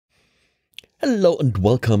Hello and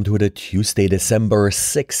welcome to the Tuesday, December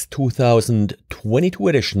 6, 2022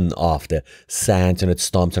 edition of the SANS Internet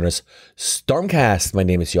Storm Center's Stormcast. My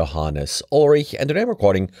name is Johannes Ulrich and today I'm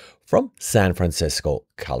recording from San Francisco,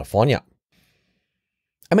 California.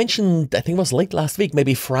 I mentioned, I think it was late last week,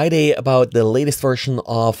 maybe Friday, about the latest version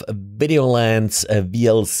of videolan's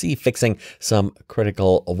VLC fixing some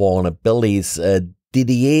critical vulnerabilities.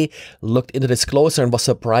 Didier looked into this closer and was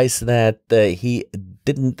surprised that he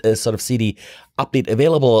didn't sort of see the update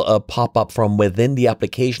available pop up from within the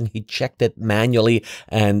application. He checked it manually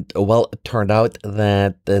and, well, it turned out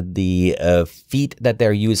that the feed that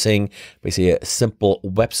they're using, basically a simple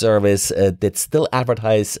web service, did still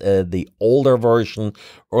advertise the older version.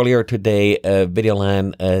 Earlier today,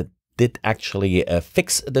 Videolan did actually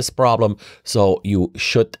fix this problem, so you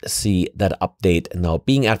should see that update now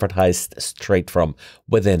being advertised straight from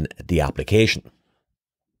within the application.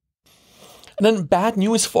 And then bad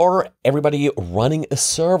news for everybody running a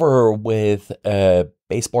server with a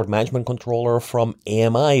Baseboard management controller from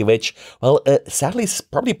AMI, which, well, sadly is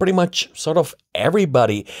probably pretty much sort of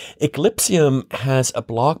everybody. Eclipsium has a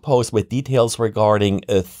blog post with details regarding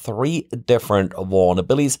 3 different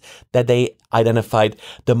vulnerabilities that they identified.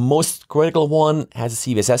 The most critical one has a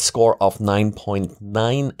CVSS score of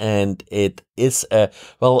 9.9, and it is a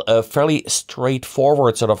fairly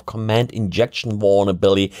straightforward sort of command injection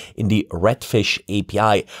vulnerability in the Redfish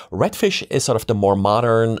API. Redfish is sort of the more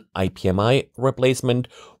modern IPMI replacement,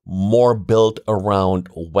 more built around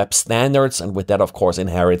web standards, and with that, of course,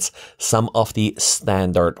 inherits some of the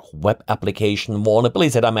standard web application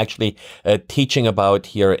vulnerabilities that I'm actually teaching about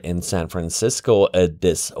here in San Francisco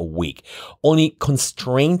this week. Only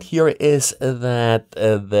constraint here is that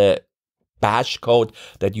the bash code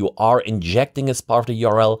that you are injecting as part of the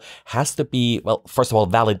URL has to be, well, first of all,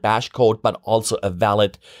 valid bash code, but also a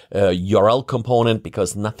valid URL component,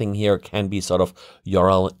 because nothing here can be sort of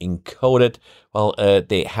URL encoded. Well,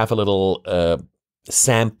 they have a little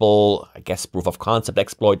sample, I guess, proof of concept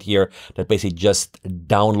exploit here that basically just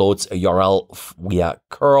downloads a URL via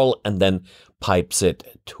curl and then pipes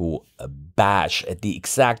it to a bash. The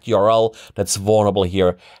exact URL that's vulnerable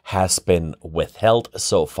here has been withheld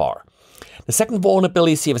so far. The second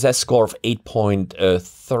vulnerability, CVSS score of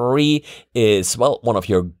 8.3, is, well, one of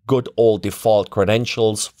your good old default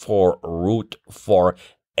credentials for root for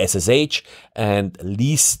SSH. And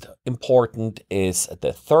least important is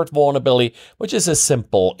the third vulnerability, which is a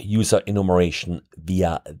simple user enumeration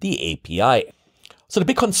via the API. So the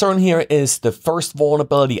big concern here is the first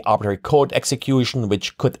vulnerability, arbitrary code execution,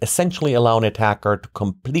 which could essentially allow an attacker to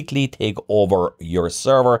completely take over your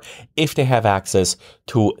server if they have access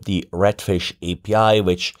to the Redfish API,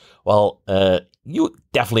 which, well, you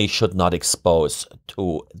definitely should not expose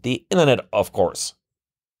to the internet, of course.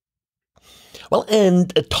 Well,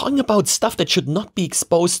 and talking about stuff that should not be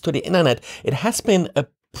exposed to the internet, it has been a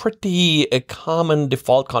pretty common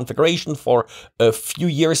default configuration for a few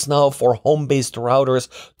years now for home-based routers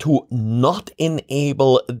to not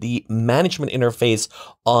enable the management interface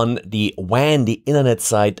on the WAN, the internet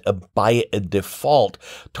side, by default.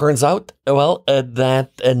 Turns out, well,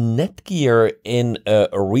 that Netgear in a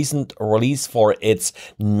recent release for its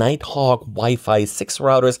Nighthawk Wi-Fi 6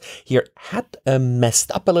 routers here had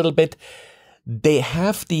messed up a little bit. They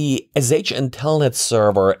have the SSH and Telnet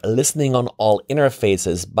server listening on all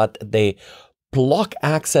interfaces, but they block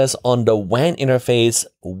access on the WAN interface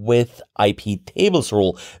with IP tables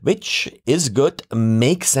rule, which is good,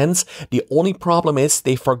 makes sense. The only problem is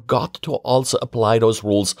they forgot to also apply those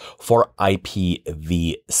rules for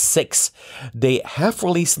IPv6. They have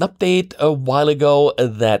released an update a while ago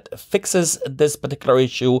that fixes this particular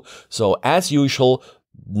issue. So as usual,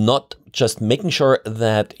 not just making sure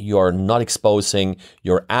that you're not exposing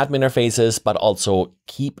your admin interfaces, but also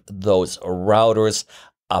keep those routers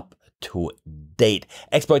up to date.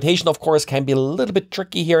 Exploitation, of course, can be a little bit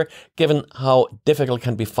tricky here, given how difficult it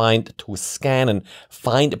can be to scan and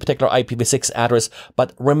find a particular IPv6 address.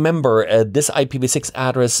 But remember, this IPv6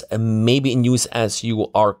 address may be in use as you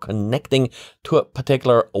are connecting to a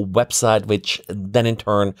particular website, which then in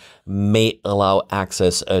turn may allow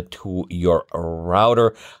access to your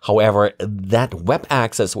router. However, that web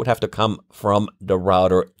access would have to come from the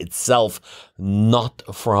router itself, not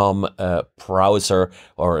from a browser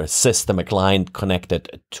or a system, a client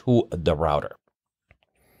connected to the router.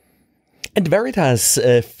 And Veritas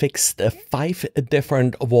fixed 5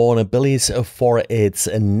 different vulnerabilities for its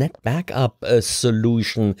NetBackup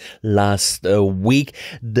solution last week.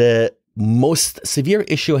 The most severe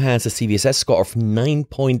issue has a CVSS score of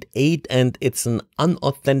 9.8, and it's an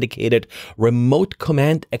unauthenticated remote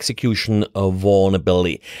command execution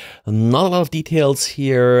vulnerability. Not a lot of details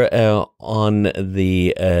here on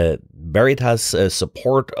the Veritas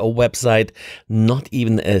support website, not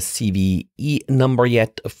even a CVE number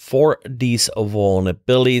yet for these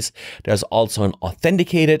vulnerabilities. There's also an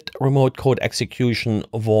authenticated remote code execution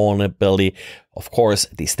vulnerability. Of course,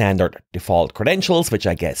 the standard default credentials, which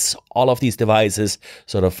I guess all of these devices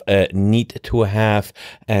sort of need to have.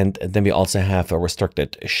 And then we also have a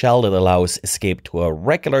restricted shell that allows escape to a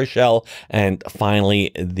regular shell. And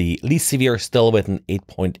finally, the least severe, still with an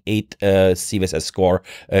 8.8 CVSS score,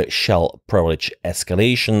 shell privilege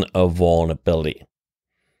escalation vulnerability.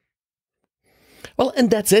 Well, and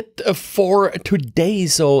that's it for today.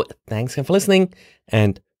 So thanks again for listening,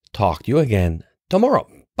 and talk to you again tomorrow.